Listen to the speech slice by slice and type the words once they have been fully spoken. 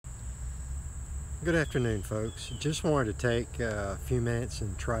Good afternoon, folks. Just wanted to take a few minutes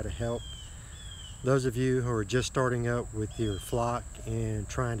and try to help those of you who are just starting up with your flock and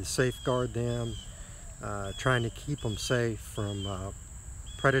trying to safeguard them, trying to keep them safe from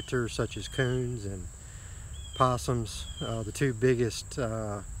predators such as coons and possums. The two biggest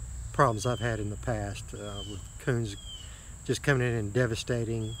problems I've had in the past with coons just coming in and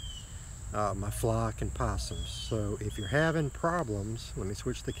devastating my flock and possums. So if you're having problems, let me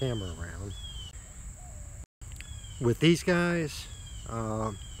switch the camera around. With these guys,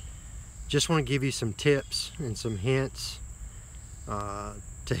 just want to give you some tips and some hints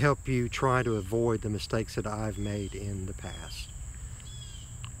to help you try to avoid the mistakes that I've made in the past.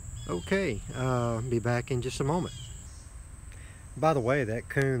 Okay, be back in just a moment. By the way, that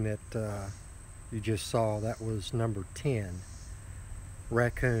coon that you just saw, that was number 10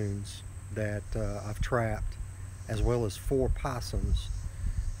 raccoons that I've trapped, as well as 4 possums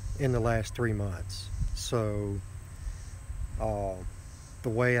in the last 3 months. So the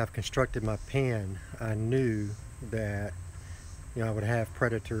way I've constructed my pen, I knew that I would have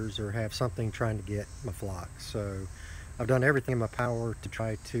predators or have something trying to get my flock. So I've done everything in my power to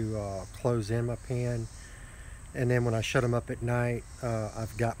try to close in my pen, and then when I shut them up at night,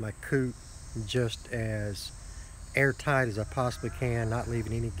 I've got my coop just as airtight as I possibly can, not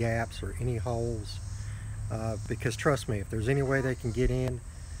leaving any gaps or any holes, because trust me, if there's any way they can get in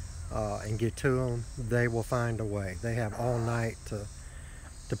and get to them, they will find a way. They have all night to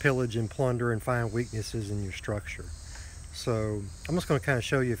pillage and plunder and find weaknesses in your structure. So I'm just going to kind of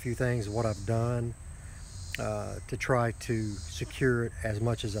show you a few things of what I've done to try to secure it as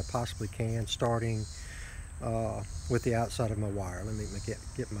much as I possibly can, starting with the outside of my wire. Let me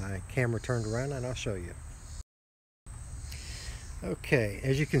get my camera turned around and I'll show you. Okay,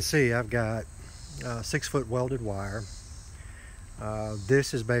 as you can see, I've got 6-foot welded wire.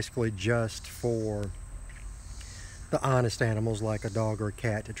 This is basically just for the honest animals like a dog or a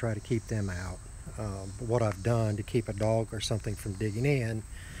cat, to try to keep them out. What I've done to keep a dog or something from digging in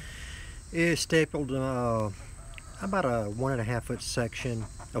is stapled about a 1.5-foot section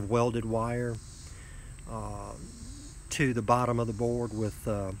of welded wire to the bottom of the board with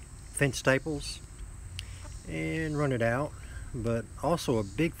fence staples and run it out. But also a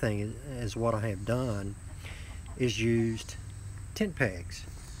big thing is what I have done is used tent pegs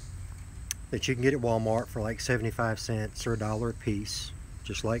that you can get at Walmart for like 75 cents or $1 a piece,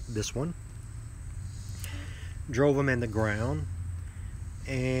 just like this one. Drove them in the ground,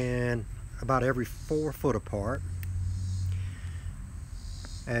 and about every 4 foot apart,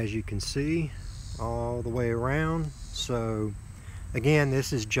 as you can see, all the way around. So again,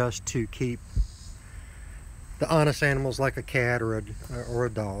 this is just to keep the honest animals like a cat or a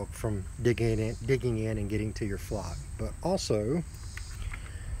dog from digging in and getting to your flock. But also,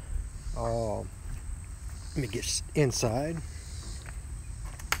 let me get inside.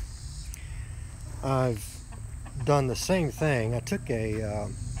 I've done the same thing. I took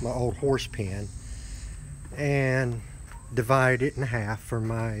my old horse pen and divided it in half for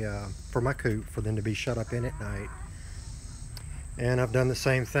my coop, for them to be shut up in at night. And I've done the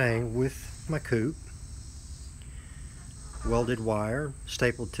same thing with my coop. Welded wire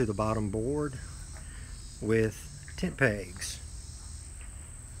stapled to the bottom board with tent pegs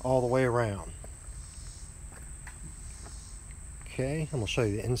all the way around. Okay, I'm going to show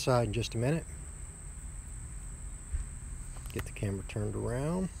you the inside in just a minute. Get the camera turned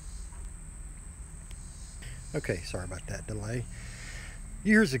around. Okay, sorry about that delay.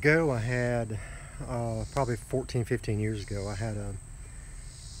 Years ago, I had, probably 14-15 years ago, I had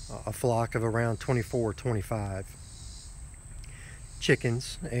a flock of around 24 or 25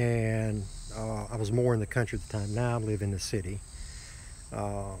 chickens, and I was more in the country at the time. Now I live in the city.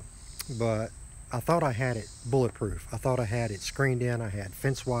 But I thought I had it bulletproof. I thought I had it screened in. I had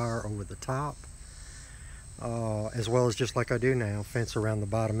fence wire over the top, as well as, just like I do now, fence around the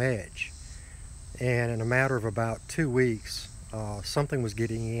bottom edge. And in a matter of about 2 weeks, something was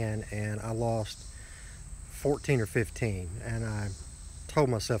getting in, and I lost 14 or 15. And I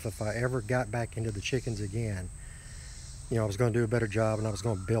told myself if I ever got back into the chickens again, I was going to do a better job, and I was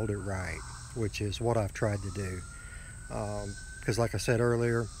going to build it right, which is what I've tried to do. Because like I said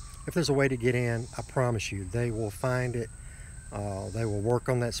earlier, if there's a way to get in, I promise you, they will find it. They will work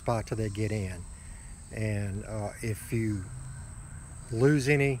on that spot till they get in. And if you lose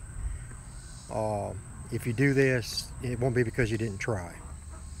any, if you do this, it won't be because you didn't try.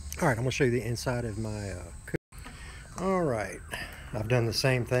 All right, I'm going to show you the inside of my coop. All right, I've done the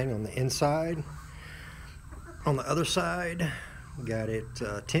same thing on the inside. On the other side, got it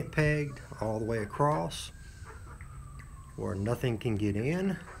tent pegged all the way across where nothing can get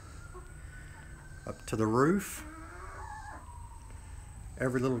in. up to the roof.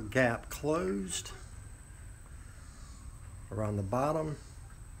 Every little gap closed. Around the bottom.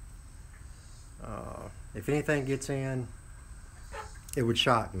 If anything gets in, it would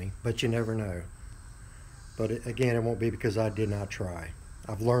shock me, but you never know. But again, it won't be because I did not try.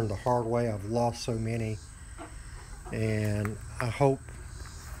 I've learned the hard way. I've lost so many, and I hope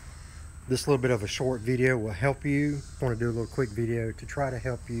this little bit of a short video will help you. I want to do a little quick video to try to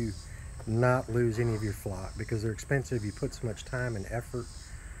help you not lose any of your flock, because they're expensive. You put so much time and effort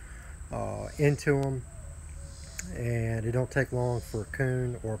into them, and it don't take long for a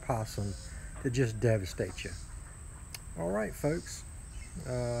coon or a possum to just devastate you. All right, folks.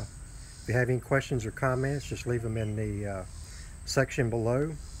 If you have any questions or comments, just leave them in the section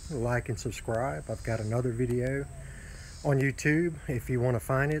below. Like and subscribe. I've got another video on YouTube if you want to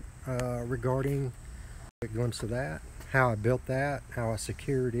find it regarding a glimpse of that, how I built that, how I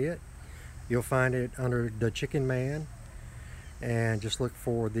secured it. You'll find it under the Chicken Man, and just look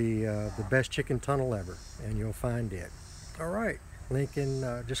for the best chicken tunnel ever, and you'll find it. All right, link in.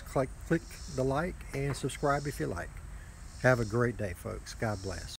 Just click the like and subscribe if you like. Have a great day, folks. God bless.